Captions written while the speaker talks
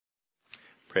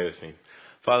Pray with me.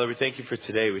 Father, we thank you for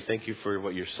today. We thank you for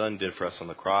what your Son did for us on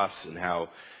the cross and how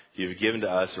you've given to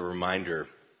us a reminder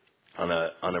on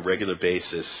a regular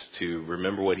basis to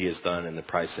remember what he has done and the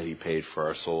price that he paid for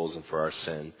our souls and for our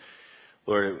sin.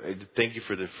 Lord, I thank you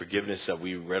for the forgiveness that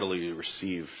we readily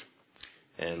receive.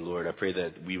 And Lord, I pray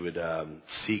that we would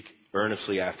seek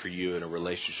earnestly after you in a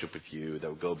relationship with you that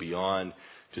would go beyond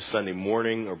just Sunday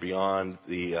morning or beyond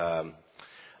the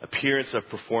appearance of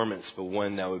performance, but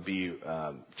one that would be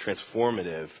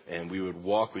transformative, and we would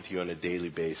walk with you on a daily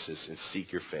basis and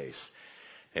seek your face.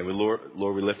 And Lord,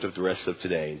 we lift up the rest of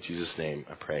today. In Jesus' name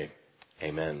I pray.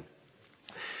 Amen.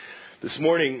 This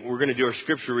morning, we're going to do our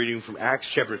scripture reading from Acts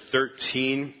chapter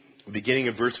 13, beginning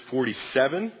in verse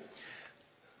 47.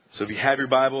 So if you have your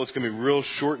Bible, it's going to be real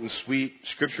short and sweet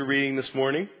scripture reading this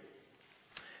morning.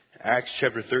 Acts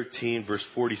chapter 13, verse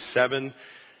 47.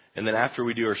 And then after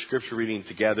we do our scripture reading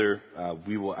together, I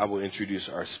will introduce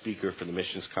our speaker for the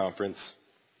missions conference.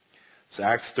 So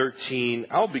Acts 13,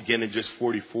 I'll begin in just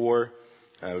 44,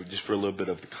 just for a little bit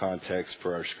of the context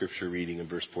for our scripture reading in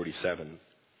verse 47.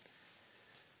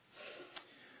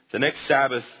 The next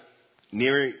Sabbath,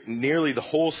 nearly the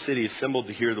whole city assembled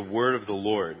to hear the word of the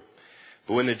Lord.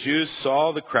 But when the Jews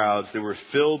saw the crowds, they were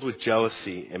filled with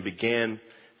jealousy and began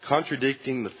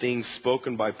contradicting the things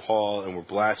spoken by Paul and were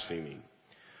blaspheming.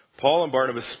 Paul and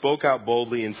Barnabas spoke out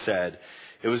boldly and said,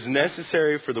 "It was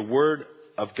necessary for the word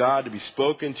of God to be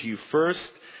spoken to you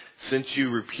first, since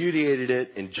you repudiated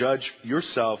it and judged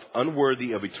yourself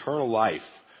unworthy of eternal life.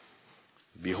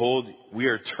 Behold, we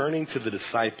are turning to the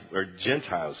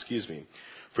Gentiles.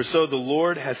 For so the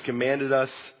Lord has commanded us,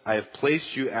 I have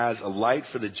placed you as a light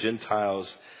for the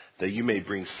Gentiles, that you may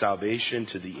bring salvation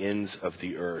to the ends of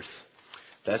the earth."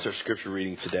 That's our scripture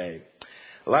reading today.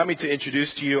 Allow me to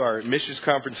introduce to you our missions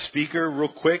conference speaker real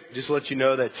quick. Just to let you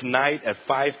know that tonight at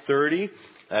 5:30,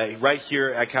 right here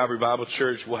at Calvary Bible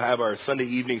Church, we'll have our Sunday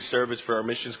evening service for our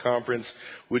missions conference,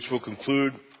 which will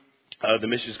conclude the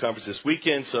missions conference this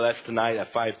weekend. So that's tonight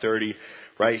at 5:30,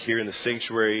 right here in the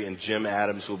sanctuary. And Jim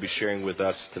Adams will be sharing with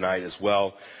us tonight as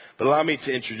well. But allow me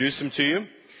to introduce him to you.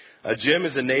 Jim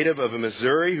is a native of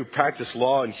Missouri who practiced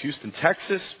law in Houston,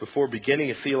 Texas, before beginning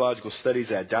his theological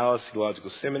studies at Dallas Theological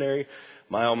Seminary,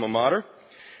 my alma mater,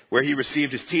 where he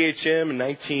received his THM in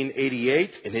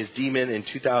 1988 and his DMin in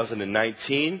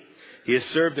 2019. He has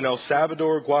served in El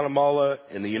Salvador, Guatemala,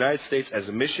 and the United States as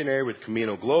a missionary with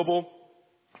Camino Global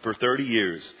for 30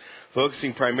 years,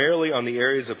 focusing primarily on the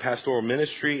areas of pastoral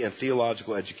ministry and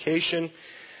theological education.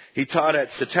 He taught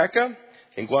at Sateca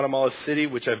in Guatemala City,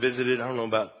 which I visited,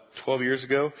 about 12 years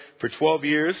ago, for 12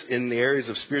 years in the areas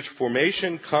of spiritual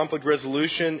formation, conflict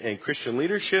resolution, and Christian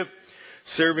leadership,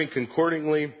 serving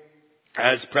concordantly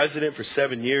as president for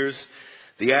 7 years.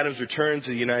 The Adams returned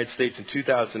to the United States in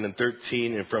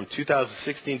 2013, and from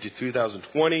 2016 to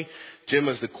 2020, Jim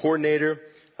was the coordinator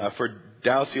for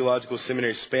Dallas Theological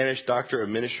Seminary Spanish Doctor of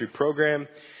Ministry program.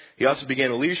 He also began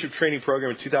a leadership training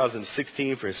program in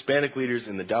 2016 for Hispanic leaders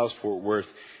in the Dallas-Fort Worth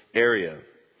area.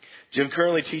 Jim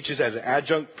currently teaches as an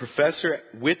adjunct professor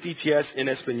with DTS in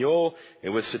Espanol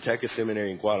and with Sateca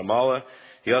Seminary in Guatemala.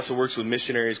 He also works with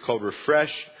missionaries called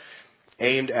Refresh,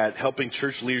 aimed at helping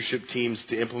church leadership teams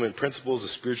to implement principles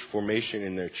of spiritual formation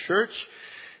in their church.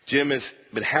 Jim has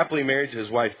been happily married to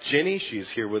his wife, Jenny. She is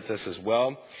here with us as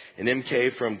well. An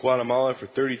MK from Guatemala for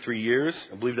 33 years.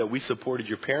 I believe that we supported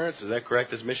your parents. Is that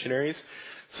correct, as missionaries?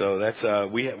 So that's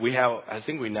we have. I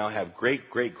think we now have great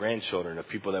grandchildren of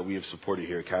people that we have supported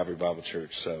here at Calvary Bible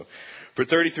Church. So for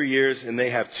 33 years, and they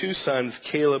have 2 sons,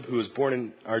 Caleb, who was born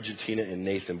in Argentina, and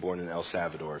Nathan, born in El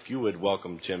Salvador. If you would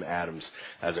welcome Jim Adams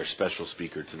as our special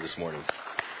speaker to this morning.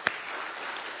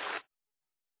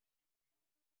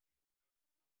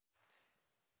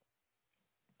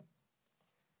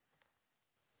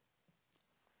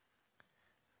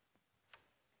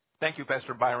 Thank you,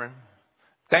 Pastor Byron.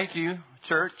 Thank you,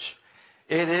 church.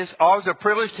 It is always a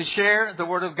privilege to share the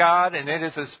Word of God, and it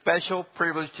is a special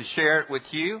privilege to share it with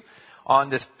you on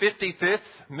this 55th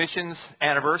missions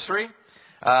anniversary.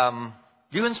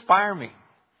 You inspire me.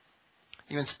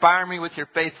 You inspire me with your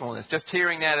faithfulness. Just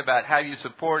hearing that about how you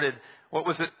supported,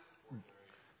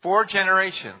 4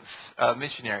 generations of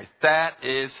missionaries. That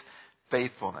is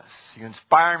faithfulness. You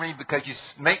inspire me because you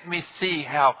make me see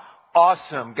how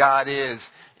awesome God is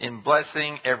in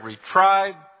blessing every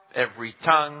tribe, every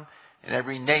tongue, and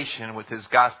every nation with His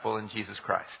gospel in Jesus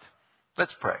Christ.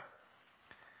 Let's pray.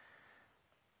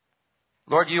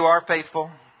 Lord, you are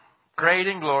faithful, great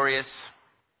and glorious.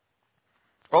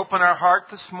 Open our heart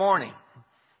this morning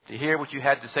to hear what you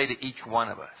had to say to each one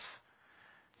of us.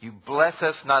 You bless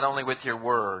us not only with your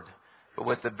word, but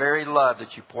with the very love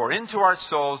that you pour into our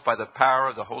souls by the power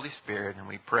of the Holy Spirit. And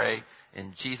we pray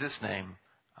in Jesus' name.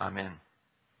 Amen.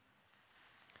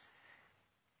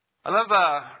 I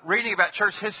love reading about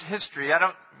church history.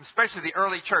 Especially the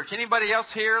early church. Anybody else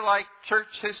here like church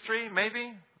history?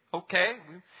 Maybe? Okay.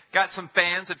 We've got some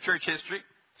fans of church history.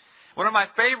 One of my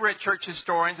favorite church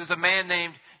historians is a man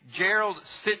named Gerald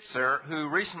Sitzer, who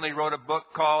recently wrote a book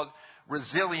called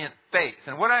Resilient Faith.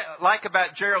 And what I like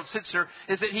about Gerald Sitzer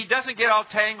is that he doesn't get all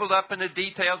tangled up in the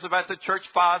details about the church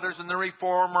fathers and the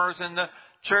reformers and the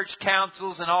church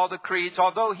councils and all the creeds,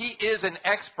 although he is an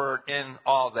expert in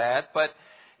all that. But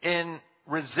in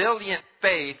Resilient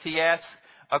Faith, he asks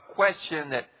a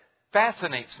question that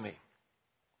fascinates me.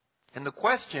 And the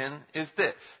question is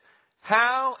this: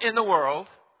 How in the world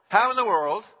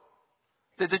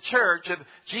did the Church of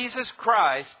Jesus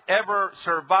Christ ever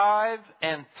survive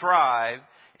and thrive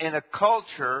in a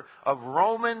culture of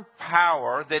Roman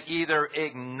power that either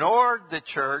ignored the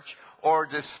church or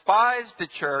despised the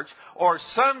church or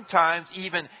sometimes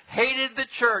even hated the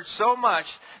church so much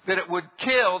that it would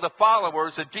kill the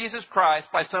followers of Jesus Christ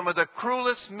by some of the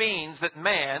cruelest means that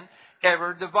man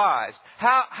ever devised?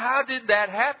 How did that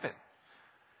happen?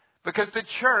 Because the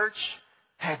church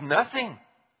had nothing.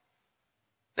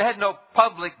 They had no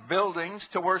public buildings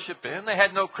to worship in. They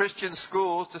had no Christian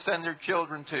schools to send their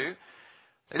children to.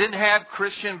 They didn't have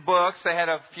Christian books. They had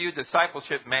a few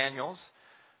discipleship manuals.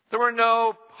 There were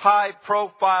no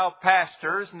high-profile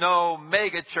pastors, no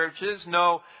mega churches,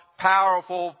 no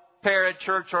powerful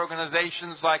parachurch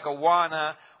organizations like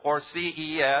Awana or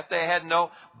CEF. They had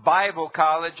no Bible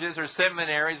colleges or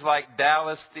seminaries like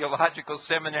Dallas Theological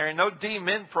Seminary. No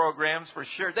D-Min programs for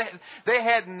sure. They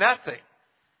had nothing.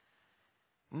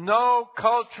 No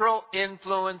cultural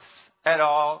influence at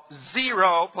all.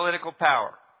 Zero political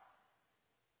power.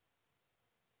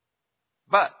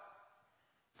 But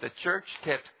the church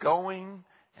kept going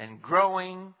and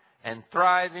growing and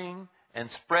thriving and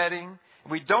spreading.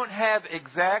 We don't have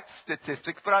exact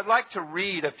statistics, but I'd like to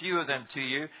read a few of them to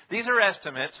you. These are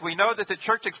estimates. We know that the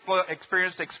church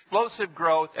experienced explosive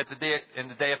growth in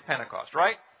the day of Pentecost,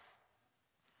 right?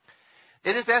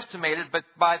 It is estimated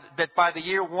that by the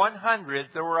year 100,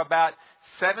 there were about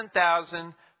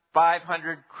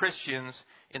 7,500 Christians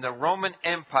in the Roman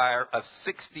Empire of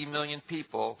 60 million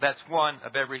people. That's one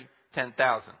of every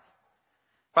 10,000.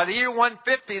 By the year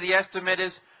 150, the estimate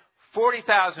is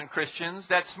 40,000 Christians.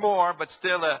 That's more, but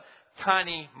still a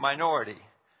tiny minority.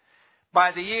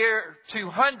 By the year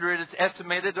 200, it's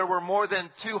estimated there were more than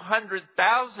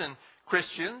 200,000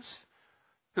 Christians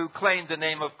who claimed the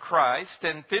name of Christ.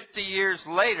 And 50 years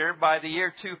later, by the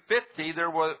year 250,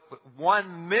 there were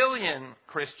 1 million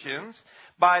Christians.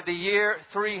 By the year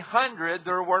 300,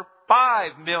 there were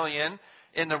 5 million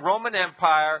in the Roman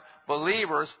Empire,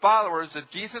 believers, followers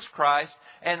of Jesus Christ.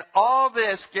 And all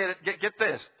this, get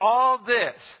this, all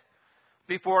this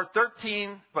before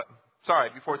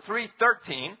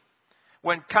 313,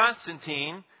 when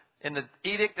Constantine, in the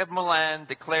Edict of Milan,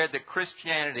 declared that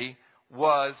Christianity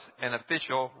was an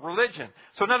official religion.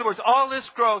 So in other words, all this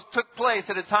growth took place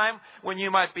at a time when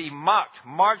you might be mocked,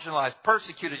 marginalized,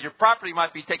 persecuted. Your property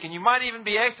might be taken. You might even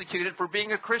be executed for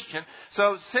being a Christian.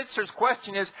 So Sitzer's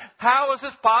question is, how is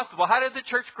this possible? How did the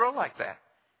church grow like that?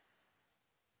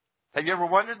 Have you ever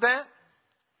wondered that?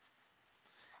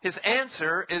 His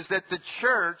answer is that the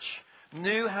church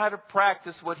knew how to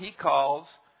practice what he calls,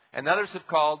 and others have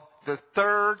called, the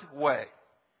third way.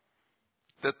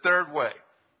 The third way.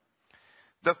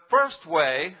 The first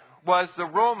way was the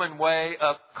Roman way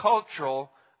of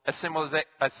cultural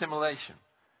assimilation.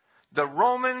 The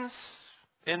Romans,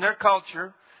 in their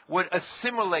culture, would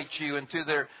assimilate you into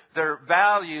their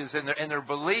values and their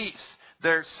beliefs,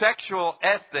 their sexual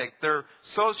ethic, their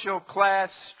social class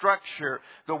structure,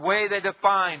 the way they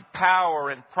define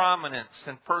power and prominence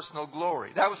and personal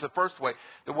glory. That was the first way,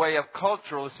 the way of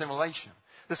cultural assimilation.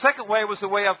 The second way was the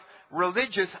way of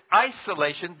religious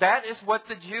isolation. That is what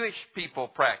the Jewish people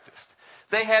practiced.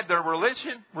 They had their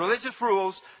religious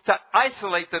rules to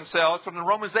isolate themselves from the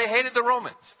Romans. They hated the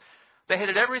Romans. They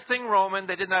hated everything Roman.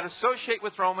 They did not associate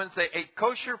with Romans. They ate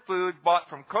kosher food bought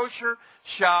from kosher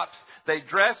shops. They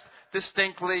dressed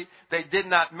distinctly. They did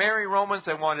not marry Romans.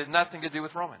 They wanted nothing to do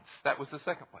with Romans. That was the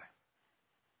second way.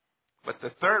 But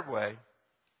the third way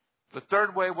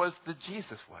was the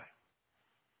Jesus way.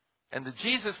 And the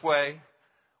Jesus way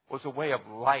was a way of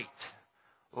light.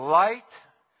 Light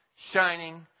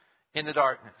shining in the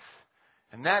darkness.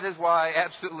 And that is why I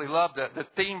absolutely love the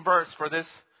theme verse for this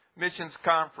missions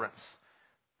conference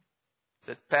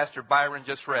that Pastor Byron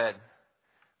just read.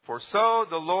 For so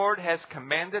the Lord has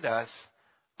commanded us,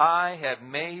 I have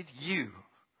made you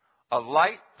a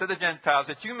light to the Gentiles,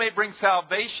 that you may bring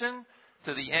salvation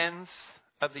to the ends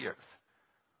of the earth.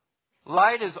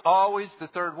 Light is always the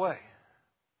third way.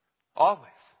 Always.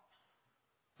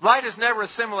 Light is never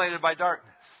assimilated by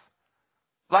darkness.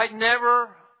 Light never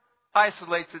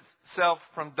isolates itself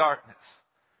from darkness.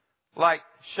 Light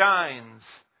shines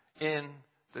in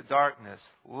the darkness.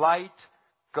 Light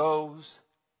goes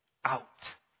out.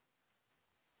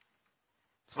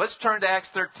 So let's turn to Acts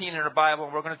 13 in our Bible,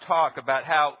 and we're going to talk about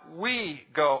how we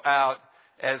go out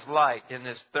as light in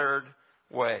this third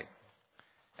way.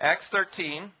 Acts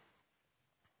 13.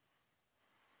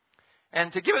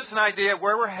 And to give us an idea of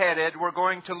where we're headed, we're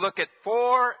going to look at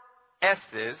four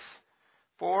S's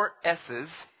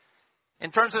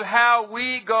in terms of how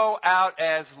we go out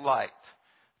as light.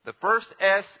 The first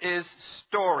S is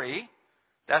story.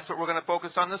 That's what we're going to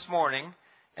focus on this morning.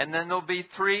 And then there'll be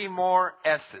three more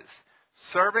S's.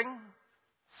 Serving,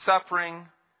 suffering,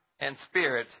 and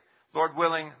spirit. Lord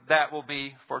willing, that will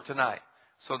be for tonight.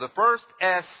 So the first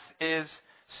S is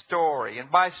story.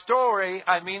 And by story,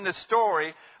 I mean the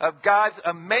story of God's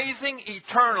amazing,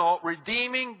 eternal,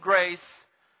 redeeming grace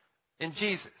in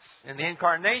Jesus. In the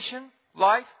incarnation,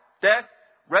 life, death,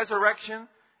 resurrection,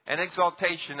 and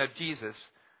exaltation of Jesus,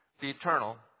 the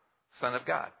eternal Son of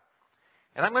God.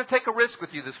 And I'm going to take a risk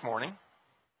with you this morning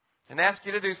and ask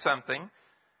you to do something.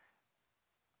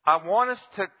 I want us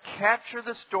to capture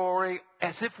the story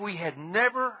as if we had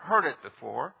never heard it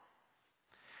before.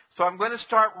 So I'm going to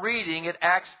start reading at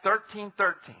Acts 13:13.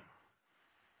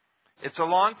 It's a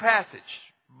long passage,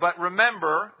 but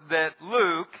remember that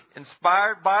Luke,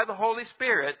 inspired by the Holy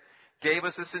Spirit, gave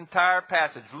us this entire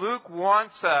passage. Luke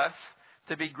wants us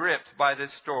to be gripped by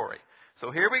this story. So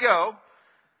here we go.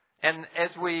 And as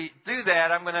we do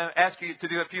that, I'm going to ask you to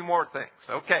do a few more things.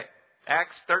 Okay,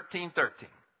 Acts 13:13.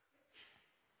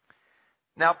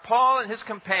 Now Paul and his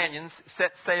companions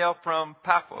set sail from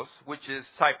Paphos, which is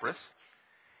Cyprus,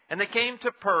 and they came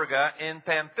to Perga in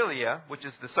Pamphylia, which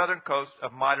is the southern coast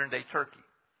of modern-day Turkey.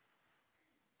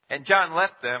 And John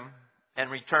left them and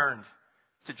returned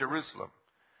to Jerusalem.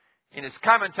 In his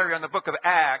commentary on the book of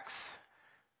Acts,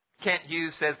 Kent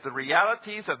Hughes says the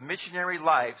realities of missionary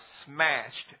life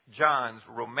smashed John's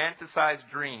romanticized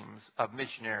dreams of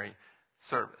missionary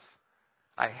service.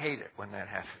 I hate it when that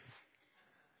happens.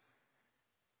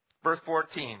 Verse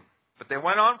 14, but they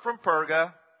went on from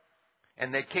Perga,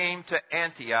 and they came to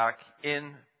Antioch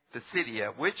in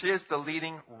Pisidia, which is the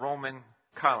leading Roman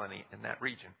colony in that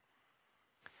region.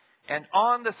 And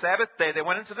on the Sabbath day, they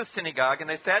went into the synagogue, and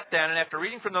they sat down, and after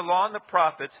reading from the law and the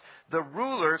prophets, the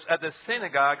rulers of the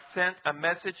synagogue sent a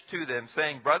message to them,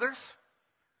 saying, brothers,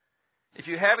 if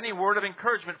you have any word of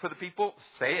encouragement for the people,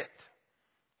 say it.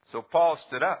 So Paul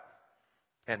stood up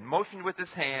and motioned with his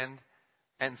hand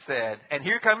and said, and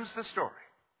here comes the story.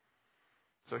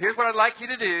 So here's what I'd like you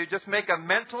to do. Just make a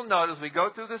mental note as we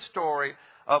go through the story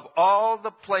of all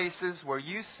the places where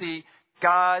you see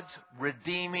God's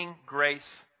redeeming grace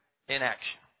in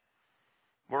action.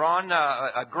 We're on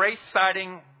a grace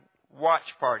sighting watch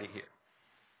party here.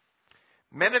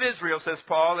 Men of Israel, says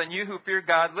Paul, and you who fear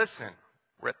God, listen.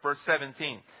 We're at verse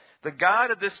 17. The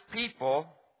God of this people,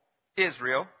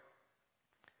 Israel,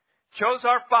 chose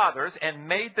our fathers and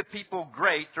made the people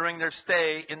great during their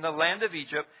stay in the land of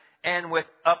Egypt, and with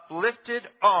uplifted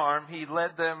arm he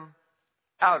led them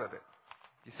out of it.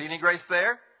 You see any grace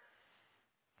there?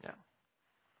 Yeah.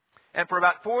 And for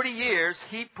about 40 years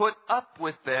he put up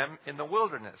with them in the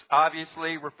wilderness,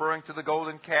 obviously referring to the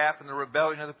golden calf and the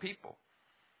rebellion of the people.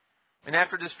 And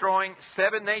after destroying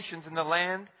 7 nations in the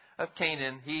land of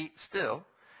Canaan, he still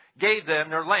gave them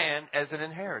their land as an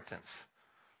inheritance.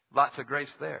 Lots of grace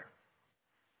there.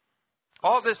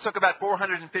 All this took about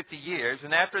 450 years,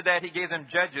 and after that he gave them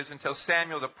judges until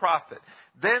Samuel the prophet.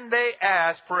 Then they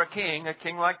asked for a king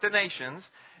like the nations,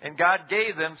 and God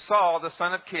gave them Saul the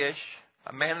son of Kish,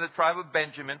 a man of the tribe of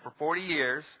Benjamin, for 40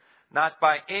 years, not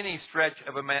by any stretch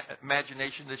of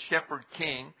imagination the shepherd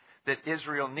king that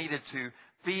Israel needed to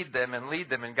feed them and lead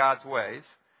them in God's ways.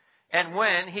 And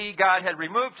when God had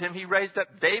removed him, he raised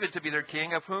up David to be their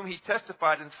king, of whom he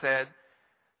testified and said,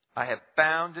 I have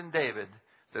found in David,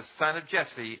 the son of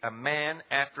Jesse, a man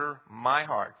after my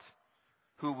heart,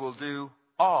 who will do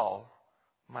all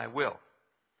my will.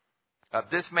 Of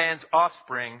this man's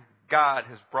offspring, God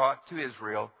has brought to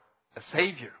Israel a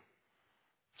Savior,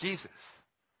 Jesus,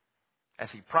 as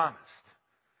he promised.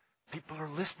 People are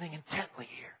listening intently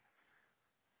here.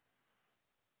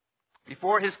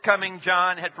 Before his coming,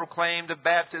 John had proclaimed a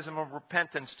baptism of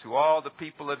repentance to all the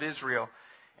people of Israel.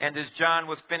 And as John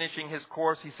was finishing his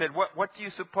course, he said, What do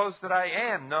you suppose that I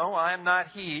am? No, I am not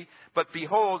he. But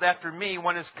behold, after me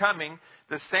one is coming,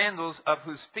 the sandals of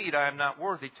whose feet I am not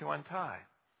worthy to untie.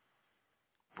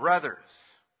 Brothers,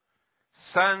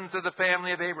 sons of the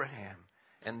family of Abraham,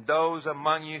 and those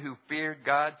among you who fear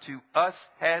God, to us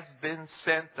has been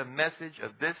sent the message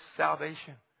of this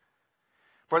salvation.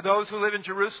 For those who live in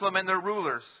Jerusalem and their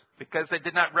rulers, because they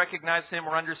did not recognize him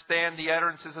or understand the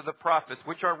utterances of the prophets,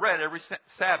 which are read every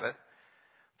Sabbath,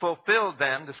 fulfilled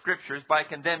them, the Scriptures, by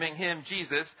condemning him,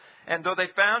 Jesus. And though they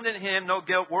found in him no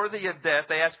guilt worthy of death,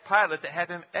 they asked Pilate to have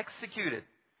him executed.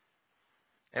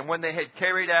 And when they had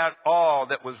carried out all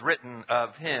that was written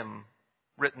of him,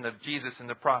 written of Jesus in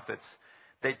the prophets,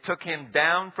 they took him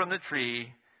down from the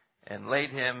tree and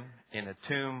laid him in a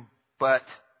tomb. But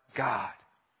God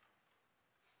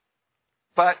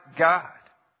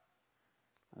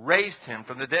raised him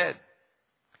from the dead.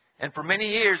 And for many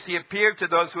years he appeared to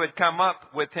those who had come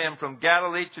up with him from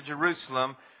Galilee to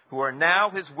Jerusalem, who are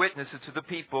now his witnesses to the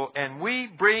people. And we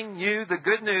bring you the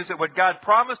good news that what God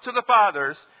promised to the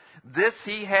fathers, this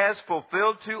he has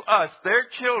fulfilled to us, their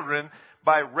children,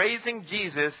 by raising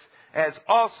Jesus, as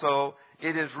also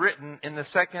it is written in the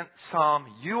second Psalm,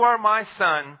 You are my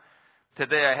son,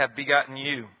 today I have begotten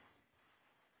you.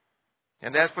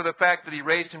 And as for the fact that he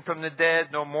raised him from the dead,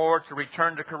 no more to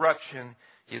return to corruption,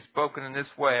 he has spoken in this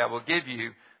way, I will give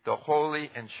you the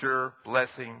holy and sure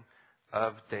blessing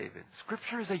of David.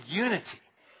 Scripture is a unity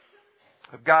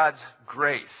of God's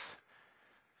grace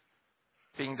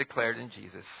being declared in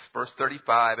Jesus. Verse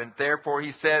 35, and therefore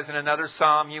he says in another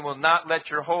psalm, You will not let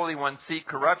your Holy One see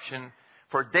corruption.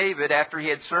 For David, after he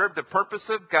had served the purpose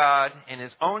of God in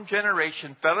his own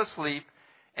generation, fell asleep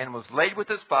and was laid with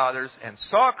his fathers and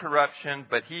saw corruption,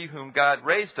 but he whom God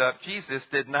raised up, Jesus,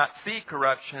 did not see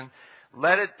corruption.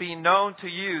 Let it be known to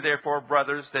you, therefore,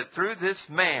 brothers, that through this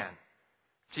man,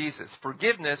 Jesus,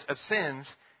 forgiveness of sins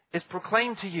is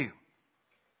proclaimed to you.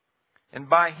 And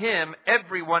by him,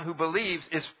 everyone who believes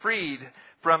is freed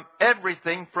from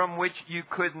everything from which you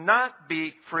could not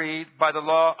be freed by the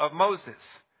law of Moses.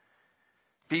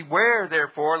 Beware,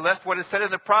 therefore, lest what is said in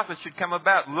the prophets should come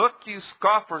about. Look, you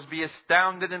scoffers, be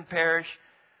astounded and perish,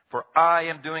 for I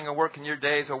am doing a work in your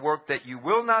days, a work that you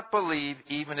will not believe,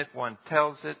 even if one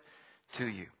tells it to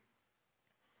you.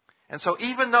 And so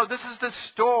even though this is the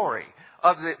story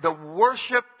of the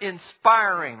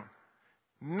worship-inspiring,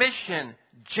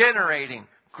 mission-generating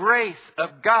grace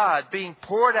of God being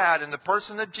poured out in the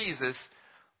person of Jesus,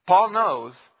 Paul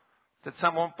knows that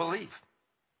some won't believe.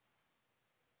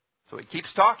 So he keeps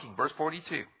talking. Verse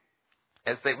 42.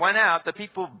 As they went out, the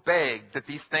people begged that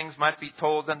these things might be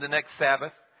told them the next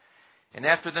Sabbath. And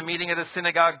after the meeting of the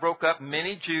synagogue broke up,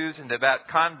 many Jews and devout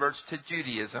converts to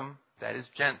Judaism, that is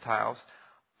Gentiles,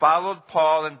 followed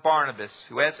Paul and Barnabas,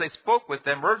 who as they spoke with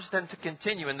them, urged them to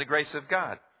continue in the grace of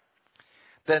God.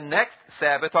 The next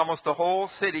Sabbath, almost the whole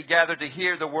city gathered to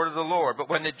hear the word of the Lord. But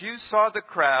when the Jews saw the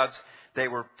crowds, they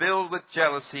were filled with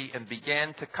jealousy and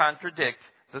began to contradict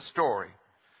the story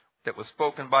that was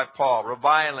spoken by Paul,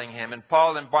 reviling him. And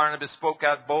Paul and Barnabas spoke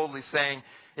out boldly, saying,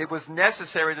 It was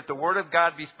necessary that the word of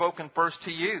God be spoken first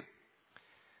to you.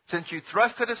 Since you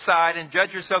thrust it aside and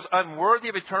judge yourselves unworthy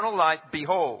of eternal life,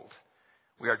 behold,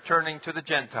 we are turning to the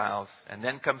Gentiles. And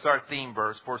then comes our theme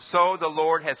verse. For so the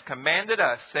Lord has commanded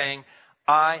us, saying,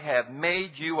 I have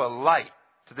made you a light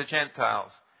to the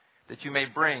Gentiles, that you may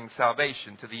bring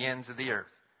salvation to the ends of the earth.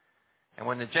 And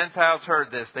when the Gentiles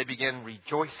heard this, they began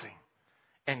rejoicing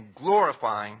and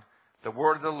glorifying the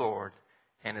word of the Lord,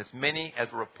 and as many as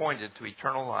were appointed to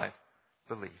eternal life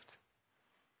believed.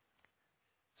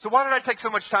 So why did I take so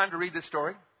much time to read this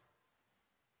story?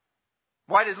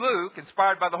 Why did Luke,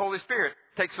 inspired by the Holy Spirit,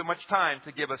 take so much time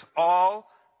to give us all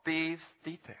these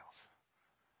details?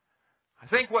 I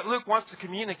think what Luke wants to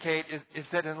communicate is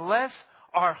that unless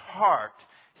our heart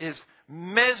is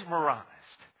mesmerized,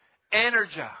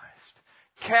 energized,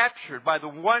 captured by the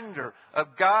wonder of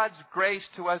God's grace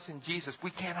to us in Jesus,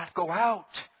 we cannot go out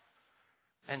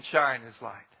and shine His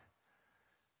light.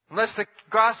 Unless the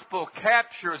gospel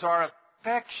captures our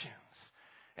affections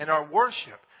and our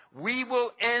worship, we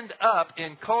will end up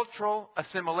in cultural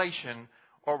assimilation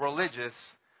or religious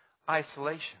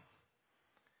isolation.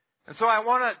 And so I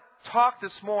want to talk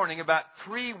this morning about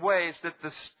 3 ways that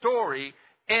the story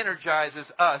energizes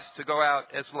us to go out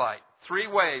as light. 3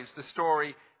 ways the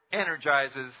story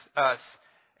energizes us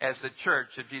as the church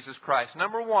of Jesus Christ.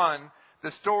 Number 1,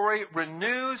 the story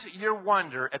renews your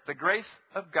wonder at the grace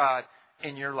of God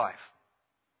in your life.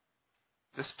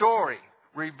 The story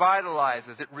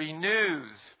revitalizes, it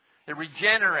renews, it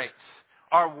regenerates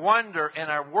our wonder and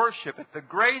our worship at the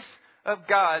grace of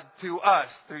God to us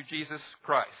through Jesus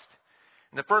Christ.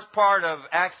 In the first part of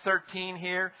Acts 13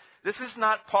 here, this is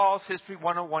not Paul's History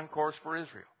 101 course for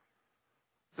Israel.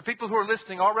 The people who are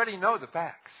listening already know the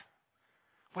facts.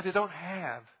 What they don't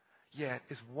have yet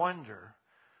is wonder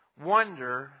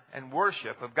and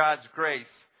worship of God's grace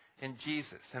in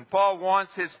Jesus. And Paul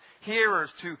wants his hearers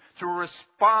to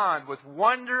respond with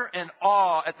wonder and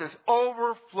awe at this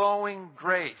overflowing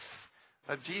grace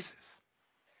of Jesus.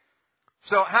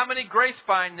 So how many grace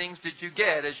findings did you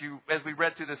get as we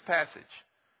read through this passage?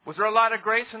 Was there a lot of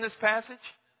grace in this passage?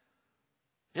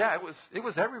 Yeah, it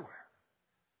was everywhere.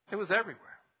 It was everywhere.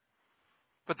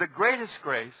 But the greatest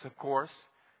grace, of course,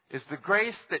 is the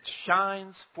grace that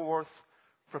shines forth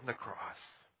from the cross.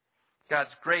 God's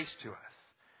grace to us.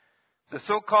 The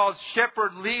so-called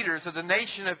shepherd leaders of the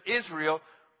nation of Israel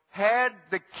had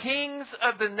the kings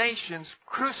of the nations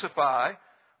crucify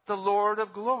the Lord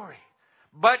of glory.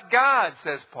 But God,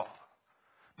 says Paul,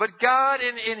 but God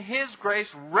in His grace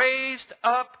raised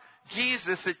up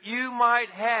Jesus that you might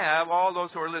have, all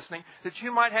those who are listening, that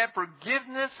you might have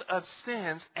forgiveness of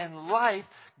sins and life,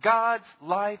 God's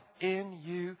life in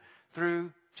you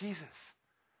through Jesus.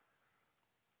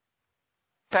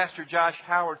 Pastor Josh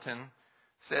Howerton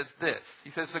says this.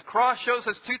 He says, the cross shows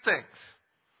us two things.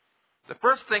 The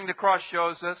first thing the cross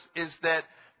shows us is that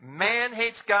man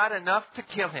hates God enough to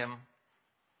kill him.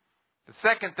 The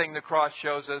second thing the cross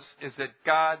shows us is that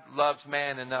God loves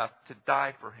man enough to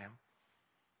die for him.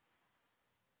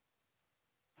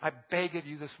 I beg of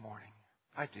you this morning,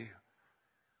 I do.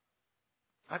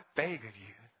 I beg of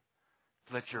you,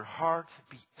 let your heart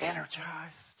be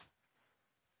energized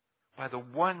by the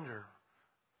wonder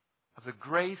of the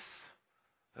grace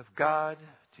of God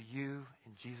to you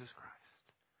in Jesus Christ.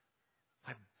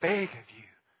 I beg of you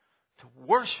to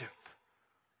worship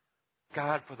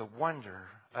God for the wonder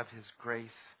of His grace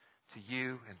to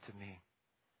you and to me.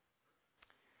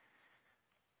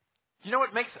 Do you know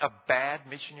what makes a bad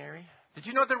missionary? Did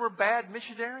you know there were bad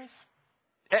missionaries?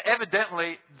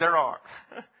 Evidently, there are.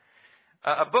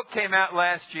 A book came out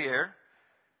last year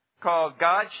called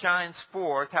God Shines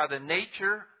Forth, How the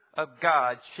Nature of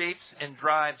God Shapes and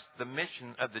Drives the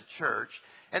Mission of the Church.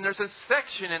 And there's a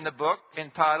section in the book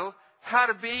entitled, How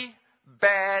to Be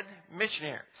Bad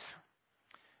Missionaries.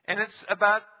 And it's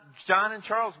about John and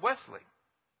Charles Wesley.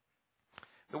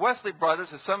 The Wesley brothers,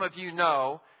 as some of you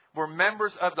know, were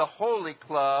members of the Holy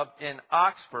Club in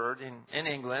Oxford, in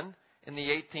England, in the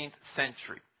 18th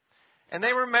century. And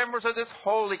they were members of this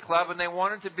Holy Club, and they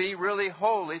wanted to be really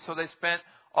holy, so they spent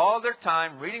all their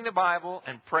time reading the Bible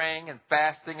and praying and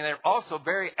fasting, and they were also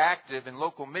very active in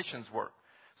local missions work.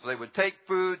 So they would take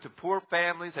food to poor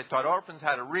families, they taught orphans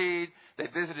how to read, they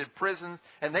visited prisons,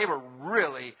 and they were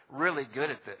really, really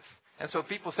good at this. And so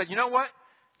people said, you know what?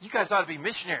 You guys ought to be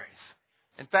missionaries.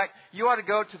 In fact, you ought to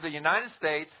go to the United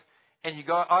States, and you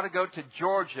ought to go to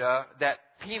Georgia, that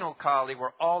penal colony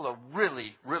where all the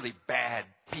really, really bad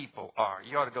people are.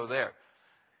 You ought to go there.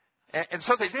 And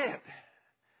so they did.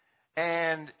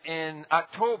 And in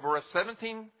October of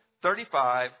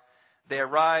 1735, they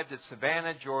arrived at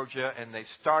Savannah, Georgia, and they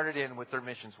started in with their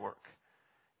missions work.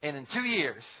 And in 2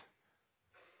 years,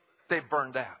 they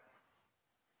burned out.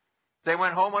 They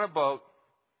went home on a boat,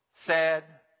 sad,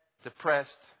 depressed,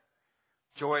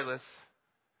 joyless,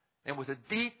 and with a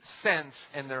deep sense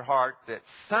in their heart that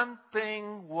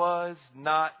something was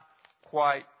not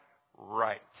quite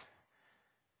right.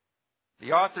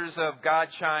 The authors of God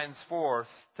Shines Forth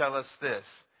tell us this.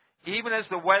 Even as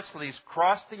the Wesleys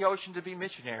crossed the ocean to be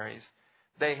missionaries,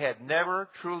 they had never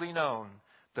truly known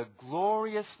the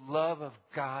glorious love of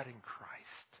God in Christ.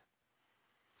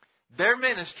 Their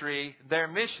ministry, their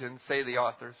mission, say the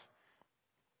authors,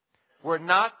 were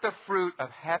not the fruit of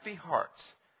happy hearts,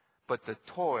 but the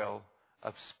toil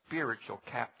of spiritual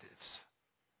captives.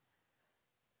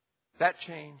 That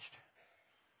changed.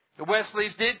 The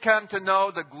Wesleys did come to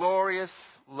know the glorious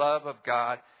love of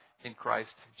God in Christ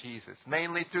Jesus,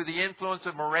 mainly through the influence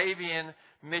of Moravian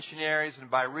missionaries and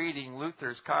by reading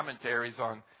Luther's commentaries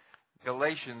on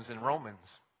Galatians and Romans.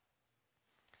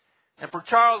 And for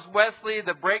Charles Wesley,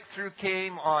 the breakthrough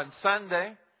came on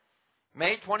Sunday,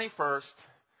 May 21st,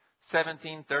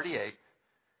 1738.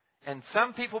 And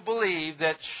some people believe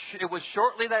that it was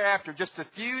shortly thereafter, just a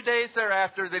few days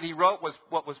thereafter, that he wrote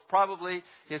what was probably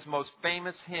his most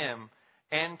famous hymn,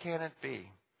 And Can It Be?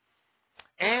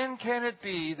 And can it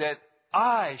be that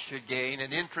I should gain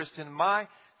an interest in my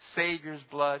Savior's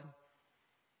blood?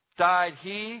 Died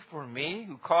He for me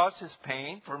who caused His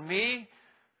pain, for me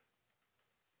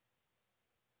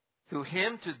who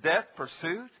Him to death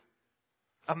pursued?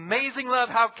 Amazing love,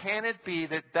 how can it be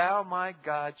that Thou, my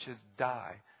God, shouldst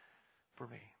die for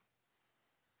me?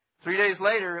 3 days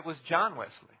later, it was John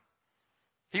Wesley.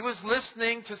 He was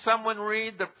listening to someone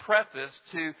read the preface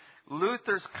to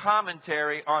Luther's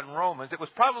commentary on Romans. It was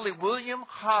probably William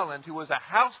Holland, who was a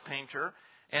house painter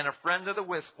and a friend of the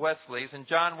Wesleys. And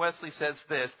John Wesley says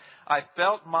this, "I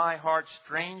felt my heart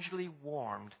strangely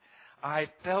warmed. I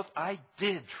felt I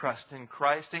did trust in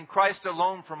Christ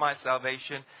alone for my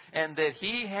salvation, and that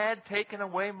He had taken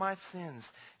away my sins,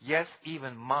 yes,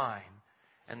 even mine,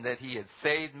 and that He had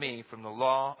saved me from the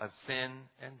law of sin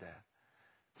and death."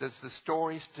 Does the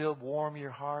story still warm your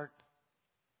heart?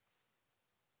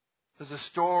 Does the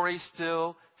story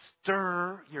still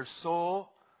stir your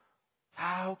soul?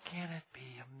 How can it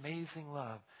be amazing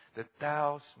love that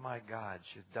Thou, my God,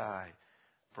 should die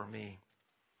for me?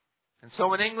 And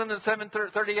so in England in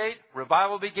 738,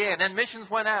 revival began, and missions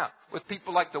went out with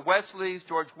people like the Wesleys,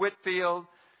 George Whitefield,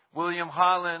 William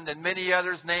Holland, and many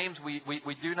others, names we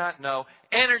do not know,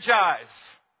 energized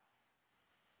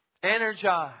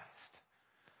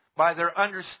by their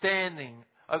understanding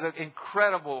of the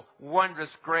incredible,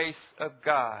 wondrous grace of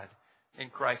God in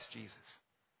Christ Jesus.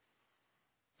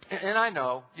 And I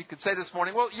know, you could say this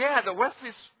morning, well, yeah, the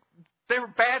Wesleys, they were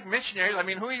bad missionaries. I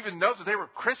mean, who even knows that they were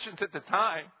Christians at the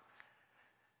time?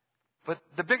 But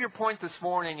the bigger point this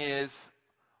morning is,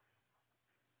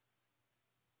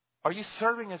 are you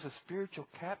serving as a spiritual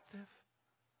captive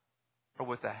or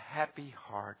with a happy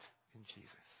heart in Jesus?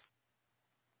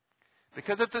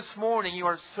 Because if this morning you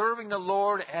are serving the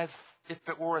Lord as if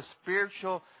it were a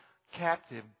spiritual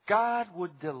captive, God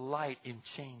would delight in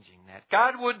changing that.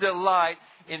 God would delight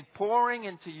in pouring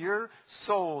into your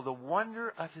soul the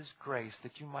wonder of His grace,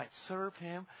 that you might serve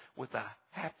Him with a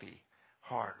happy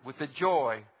heart, with the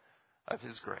joy of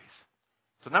His grace.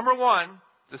 So number one,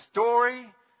 the story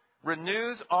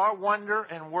renews our wonder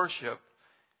and worship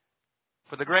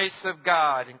for the grace of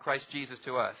God in Christ Jesus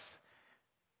to us.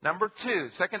 Number two,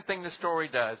 second thing the story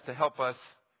does to help us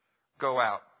go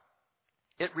out.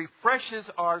 It refreshes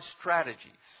our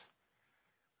strategies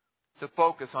to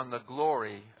focus on the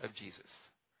glory of Jesus.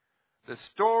 The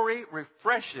story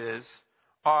refreshes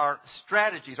our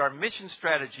strategies, our mission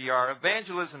strategy, our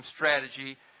evangelism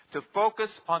strategy, to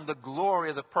focus on the glory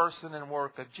of the person and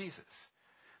work of Jesus.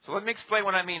 So let me explain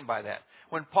what I mean by that.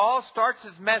 When Paul starts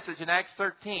his message in Acts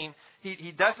 13,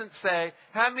 he doesn't say,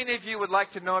 "How many of you would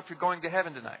like to know if you're going to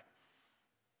heaven tonight?"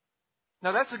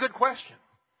 Now that's a good question,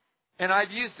 and I've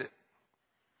used it.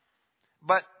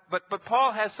 But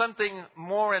Paul has something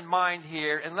more in mind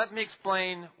here, and let me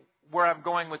explain where I'm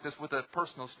going with this with a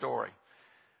personal story.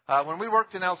 When we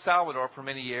worked in El Salvador for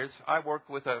many years, I worked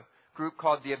with a group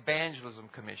called the Evangelism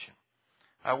Commission.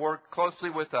 I worked closely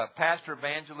with a pastor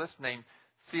evangelist named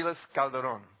Silas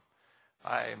Calderon.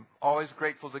 I'm always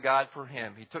grateful to God for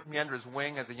him. He took me under his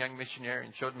wing as a young missionary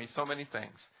and showed me so many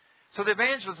things. So the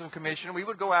Evangelism Commission, we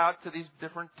would go out to these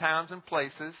different towns and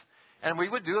places, and we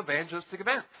would do evangelistic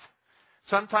events.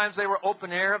 Sometimes they were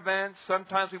open-air events.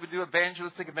 Sometimes we would do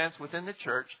evangelistic events within the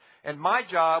church. And my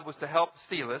job was to help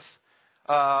Silas.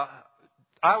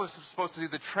 I was supposed to do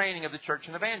the training of the church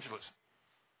in evangelism.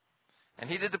 And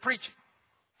he did the preaching.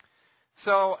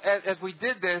 So as we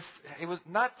did this, it was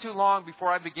not too long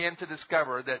before I began to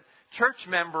discover that church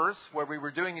members, where we were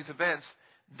doing these events,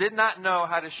 did not know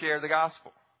how to share the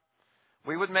gospel.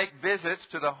 We would make visits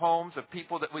to the homes of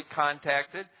people that we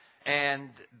contacted, and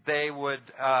they would,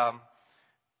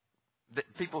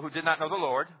 people who did not know the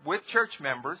Lord, with church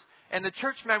members, and the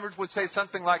church members would say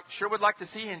something like, "Sure would like to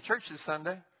see you in church this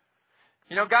Sunday.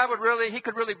 You know, God He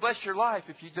could really bless your life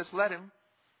if you just let Him.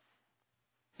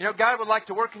 You know, God would like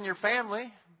to work in your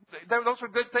family." Those were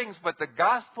good things, but the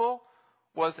gospel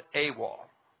was AWOL.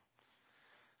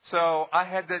 So I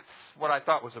had this, what I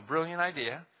thought was a brilliant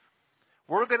idea.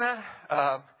 We're going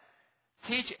to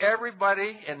teach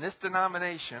everybody in this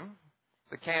denomination,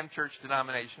 the CAM Church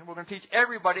denomination, we're going to teach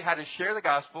everybody how to share the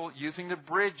gospel using the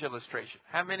bridge illustration.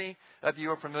 How many of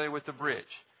you are familiar with the bridge?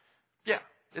 Yeah,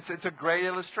 it's a great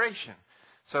illustration.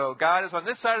 So God is on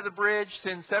this side of the bridge.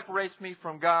 Sin separates me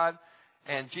from God.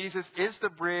 And Jesus is the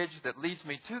bridge that leads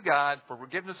me to God for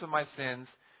forgiveness of my sins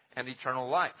and eternal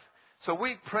life. So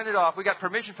we printed off, we got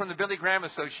permission from the Billy Graham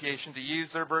Association to use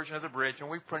their version of the bridge, and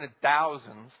we printed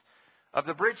thousands of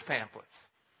the bridge pamphlets.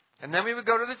 And then we would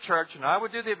go to the church, and I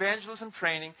would do the evangelism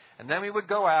training, and then we would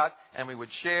go out and we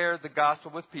would share the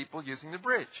gospel with people using the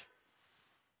bridge.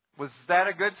 Was that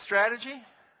a good strategy?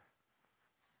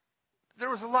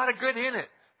 There was a lot of good in it.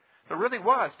 There really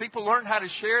was. People learned how to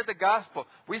share the gospel.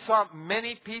 We saw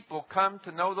many people come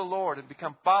to know the Lord and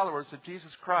become followers of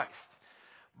Jesus Christ.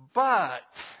 But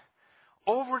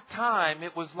over time,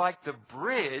 it was like the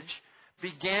bridge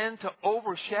began to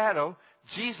overshadow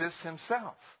Jesus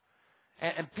Himself.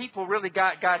 And people really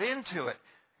got into it.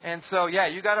 And so, yeah,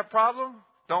 you got a problem?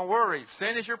 Don't worry.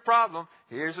 Sin is your problem.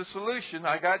 Here's a solution.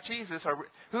 I got Jesus.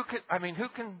 Who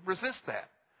can resist that?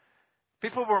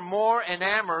 People were more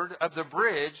enamored of the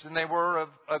bridge than they were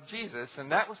of Jesus.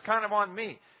 And that was kind of on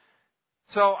me.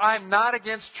 So I'm not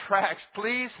against tracts.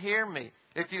 Please hear me.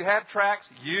 If you have tracts,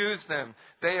 use them.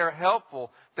 They are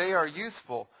helpful. They are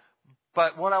useful.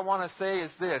 But what I want to say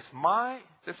is this.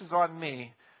 This is on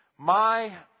me.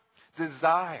 My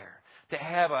desire to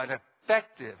have an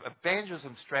effective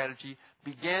evangelism strategy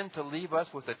began to leave us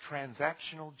with a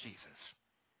transactional Jesus.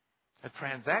 A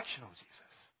transactional Jesus.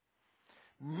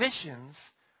 Missions,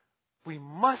 we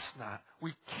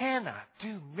cannot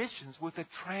do missions with a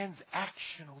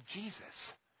transactional Jesus.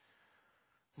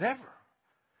 Never.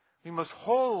 We must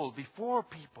hold before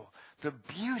people the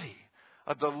beauty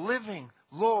of the living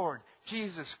Lord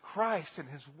Jesus Christ and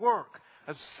His work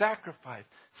of sacrifice,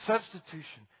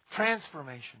 substitution,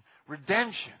 transformation,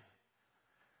 redemption.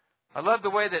 I love the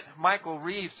way that Michael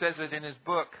Reeves says it in his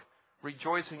book,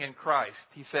 Rejoicing in Christ.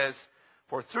 He says,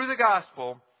 "For through the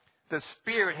gospel, the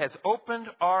Spirit has opened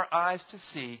our eyes to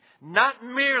see not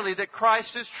merely that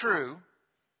Christ is true,"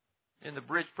 in the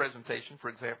bridge presentation, for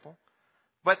example,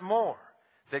 "but more,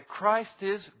 that Christ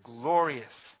is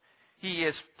glorious. He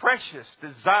is precious,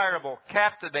 desirable,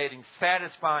 captivating,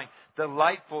 satisfying,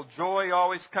 delightful. Joy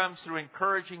always comes through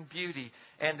encouraging beauty.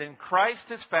 And in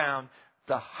Christ is found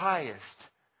the highest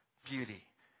beauty."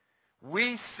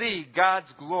 We see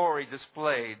God's glory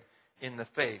displayed in the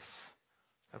face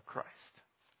of Christ.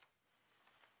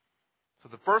 So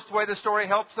the first way the story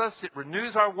helps us, it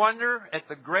renews our wonder at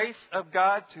the grace of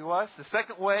God to us. The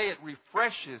second way, it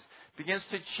refreshes, begins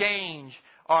to change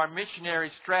our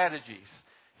missionary strategies.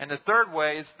 And the third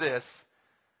way is this.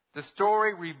 The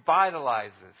story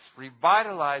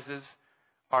revitalizes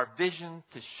our vision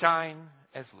to shine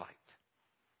as light.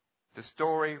 The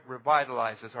story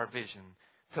revitalizes our vision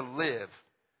to live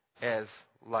as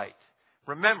light.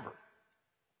 Remember,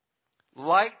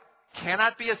 light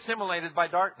cannot be assimilated by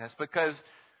darkness, because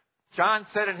John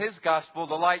said in his gospel,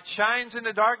 the light shines in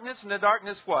the darkness, and the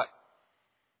darkness what?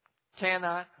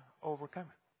 Cannot overcome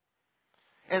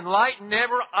it. And light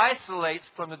never isolates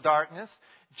from the darkness.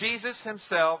 Jesus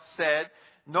Himself said,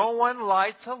 no one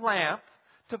lights a lamp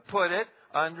to put it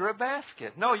under a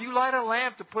basket. No, you light a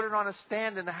lamp to put it on a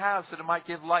stand in the house that it might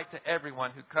give light to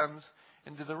everyone who comes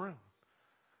into the room.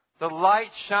 The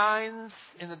light shines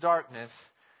in the darkness.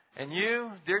 And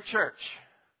you, dear church,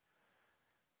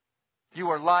 you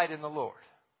are light in the Lord.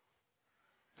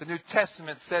 The New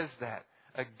Testament says that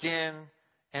again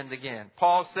and again.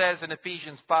 Paul says in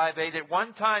Ephesians 5:8, "At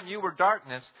one time you were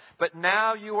darkness, but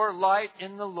now you are light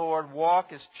in the Lord.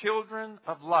 Walk as children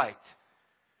of light.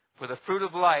 For the fruit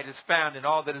of light is found in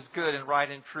all that is good and right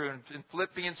and true." And in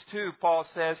Philippians 2, Paul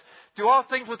says, "Do all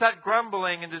things without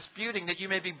grumbling and disputing, that you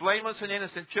may be blameless and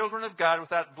innocent, children of God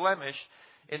without blemish,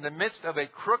 in the midst of a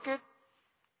crooked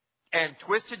and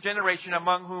twisted generation,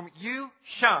 among whom you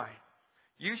shine.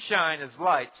 You shine as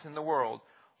lights in the world,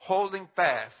 holding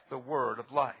fast the word of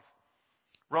life."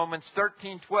 Romans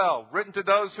 13:12, written to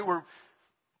those who were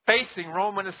facing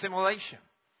Roman assimilation.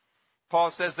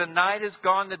 Paul says, "The night is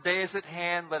gone, the day is at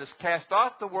hand. Let us cast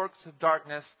off the works of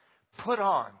darkness. Put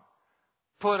on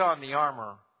the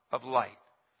armor of light."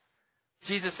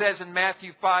 Jesus says in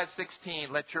Matthew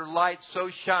 5:16, "Let your light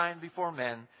so shine before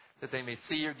men that they may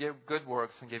see your good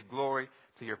works and give glory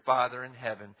to your Father in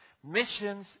heaven."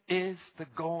 Missions is the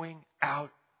going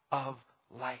out of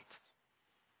light.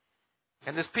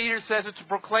 And as Peter says, it's to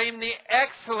proclaim the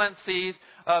excellencies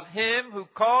of Him who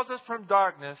calls us from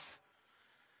darkness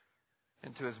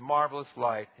into His marvelous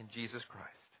light in Jesus Christ.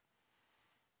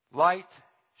 Light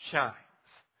shines.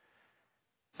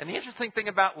 And the interesting thing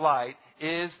about light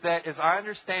is that, as I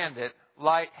understand it,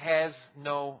 light has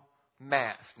no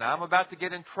mass. Now, I'm about to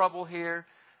get in trouble here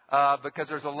because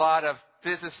there's a lot of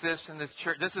physicists in this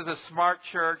church. This is a smart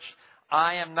church.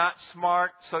 I am not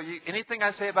smart, so anything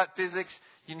I say about physics,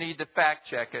 you need to fact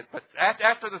check it. But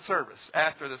after the service.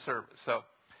 So,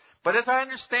 but as I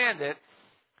understand it,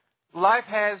 light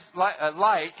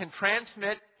can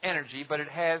transmit energy, but it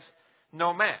has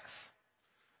no mass.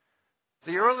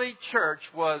 The early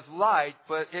church was light,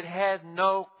 but it had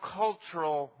no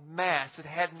cultural mass. It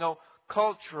had no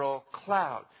cultural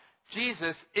cloud.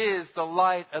 Jesus is the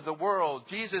light of the world.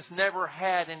 Jesus never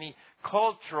had any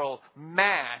cultural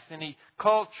mass, any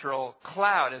cultural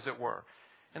cloud, as it were.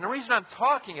 And the reason I'm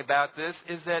talking about this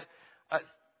is that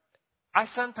I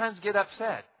sometimes get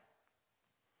upset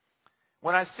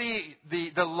when I see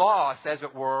the loss, as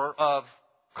it were, of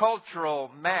cultural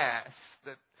mass.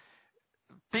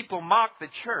 people mock the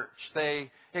church.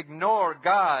 They ignore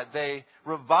God. They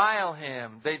revile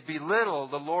Him. They belittle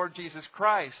the Lord Jesus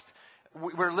Christ.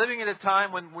 We're living at a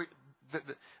time when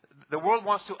the world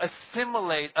wants to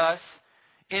assimilate us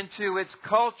into its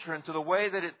culture, into the way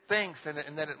that it thinks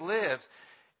and that it lives.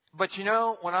 But you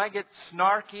know, when I get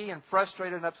snarky and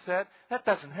frustrated and upset, that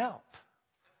doesn't help.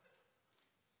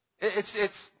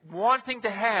 It's wanting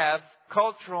to have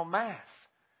cultural mass.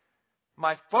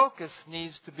 My focus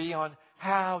needs to be on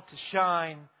how to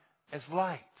shine as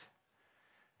light.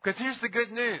 Because here's the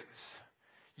good news.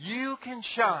 You can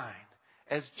shine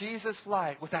as Jesus'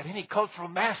 light without any cultural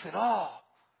mass at all.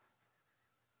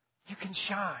 You can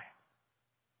shine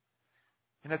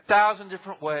in 1,000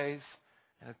 different ways,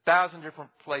 in 1,000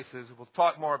 different places. We'll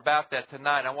talk more about that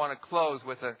tonight. I want to close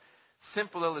with a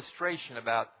simple illustration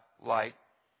about light.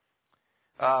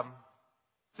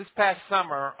 This past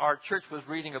summer, our church was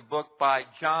reading a book by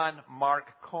John Mark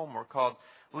Comer called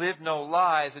Live No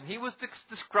Lies, and he was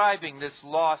describing this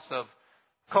loss of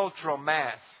cultural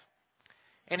mass.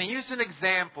 And he used an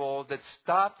example that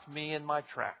stopped me in my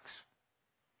tracks.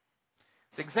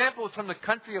 The example is from the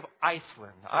country of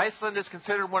Iceland. Iceland is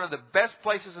considered one of the best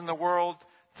places in the world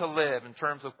to live in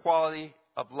terms of quality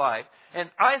of life. And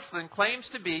Iceland claims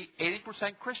to be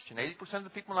 80% Christian. 80% of the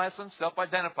people in Iceland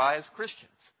self-identify as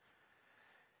Christians.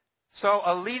 So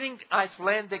a leading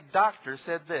Icelandic doctor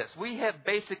said this: we have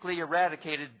basically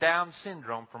eradicated Down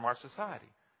syndrome from our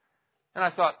society. And I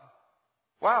thought,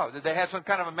 wow, did they have some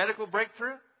kind of a medical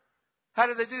breakthrough? How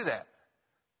did they do that?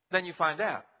 Then you find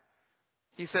out.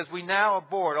 He says, we now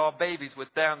abort all babies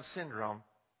with Down syndrome.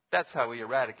 That's how we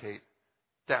eradicate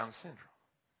Down syndrome.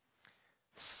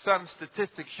 Some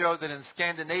statistics show that in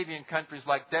Scandinavian countries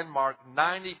like Denmark,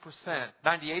 98%,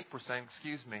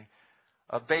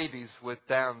 of babies with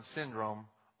Down syndrome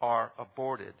are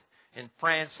aborted. In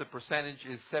France, the percentage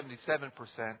is 77%.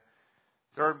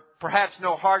 There are perhaps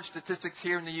no hard statistics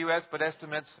here in the U.S., but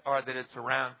estimates are that it's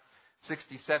around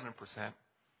 67%.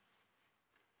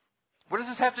 What does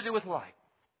this have to do with light?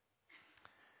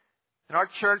 In our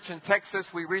church in Texas,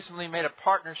 we recently made a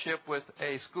partnership with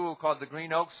a school called the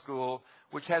Green Oak School,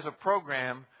 which has a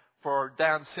program for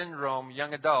Down syndrome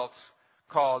young adults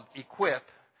called EQUIP,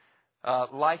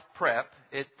 Life Prep.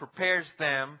 It prepares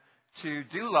them to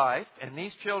do life. And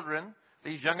these children,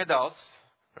 these young adults,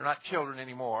 they're not children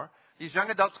anymore. These young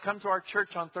adults come to our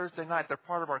church on Thursday night. They're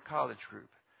part of our college group.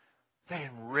 They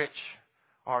enrich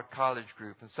our college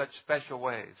group in such special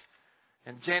ways.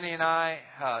 And Jenny and I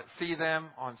see them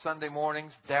on Sunday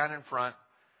mornings down in front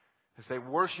as they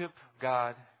worship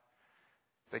God.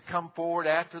 They come forward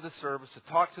after the service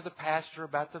to talk to the pastor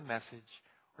about the message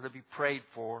or to be prayed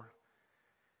for.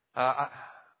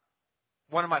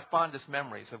 One of my fondest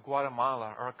memories of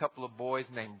Guatemala are a couple of boys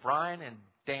named Brian and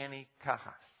Danny Cajas,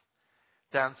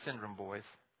 Down syndrome boys.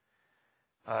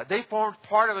 They formed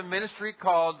part of a ministry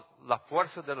called La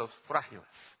Fuerza de los Frágiles,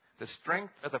 the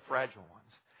strength of the fragile ones.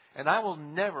 And I will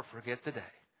never forget the day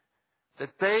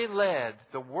that they led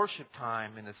the worship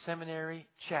time in the seminary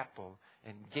chapel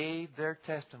and gave their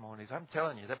testimonies. I'm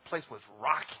telling you, that place was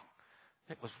rocking.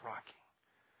 It was rocking.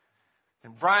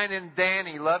 And Brian and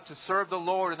Danny loved to serve the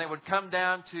Lord, and they would come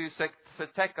down to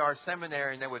Sateka, our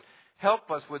seminary, and they would help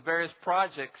us with various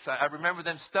projects. I remember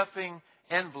them stuffing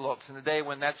envelopes in the day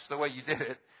when that's the way you did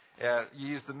it. You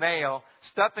used the mail,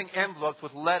 stuffing envelopes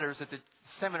with letters that the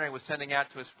seminary was sending out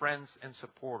to his friends and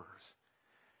supporters.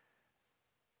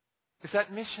 Is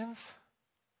that missions?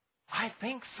 I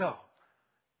think so.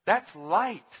 That's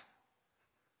light.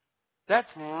 That's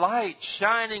light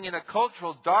shining in a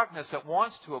cultural darkness that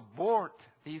wants to abort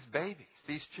these babies,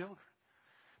 these children.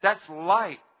 That's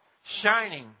light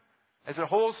shining as it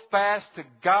holds fast to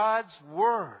God's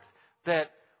Word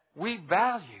that we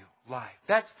value life.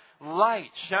 That's light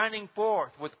shining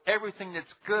forth with everything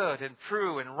that's good and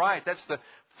true and right. That's the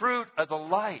fruit of the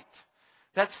light.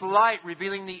 That's light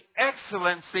revealing the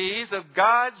excellencies of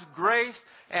God's grace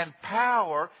and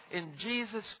power in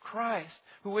Jesus Christ,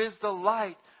 who is the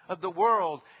light of the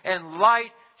world. And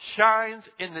light shines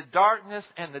in the darkness,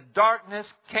 and the darkness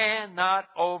cannot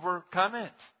overcome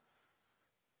it.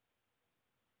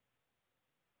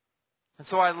 And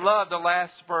so I love the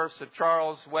last verse of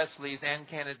Charles Wesley's And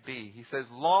Can It Be? He says,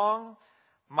 long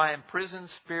my imprisoned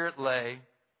spirit lay,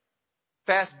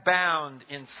 fast bound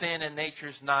in sin and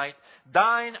nature's night.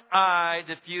 Thine eye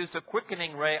diffused a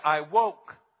quickening ray. I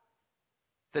woke,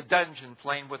 the dungeon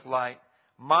flamed with light.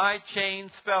 My chains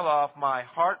fell off, my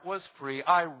heart was free.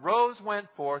 I rose, went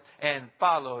forth, and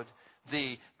followed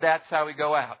thee. That's how we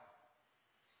go out.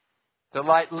 The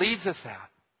light leads us out,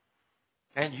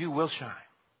 and you will shine.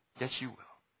 Yes, you will.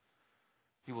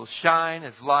 You will shine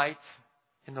as light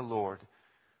in the Lord,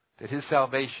 that His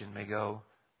salvation may go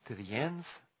to the ends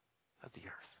of the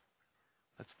earth.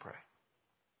 Let's pray.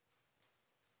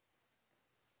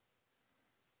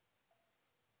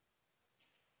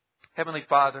 Heavenly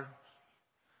Father,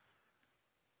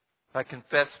 I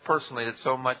confess personally that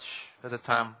so much of the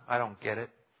time I don't get it.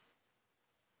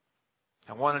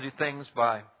 I want to do things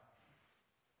by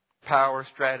power,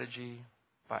 strategy,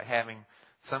 by having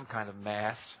some kind of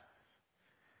mass.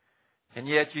 And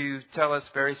yet you tell us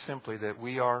very simply that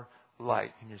we are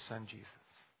light in your Son Jesus.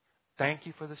 Thank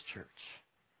you for this church.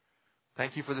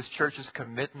 Thank you for this church's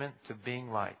commitment to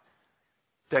being light,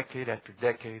 decade after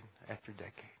decade after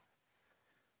decade.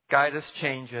 Guide us,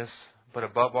 change us, but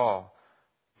above all,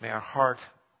 may our heart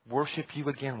worship you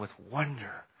again with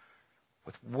wonder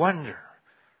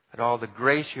at all the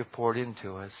grace you have poured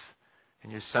into us. In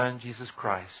your Son, Jesus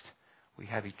Christ, we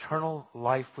have eternal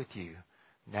life with you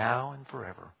now and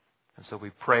forever. And so we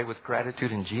pray with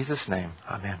gratitude in Jesus' name.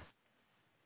 Amen.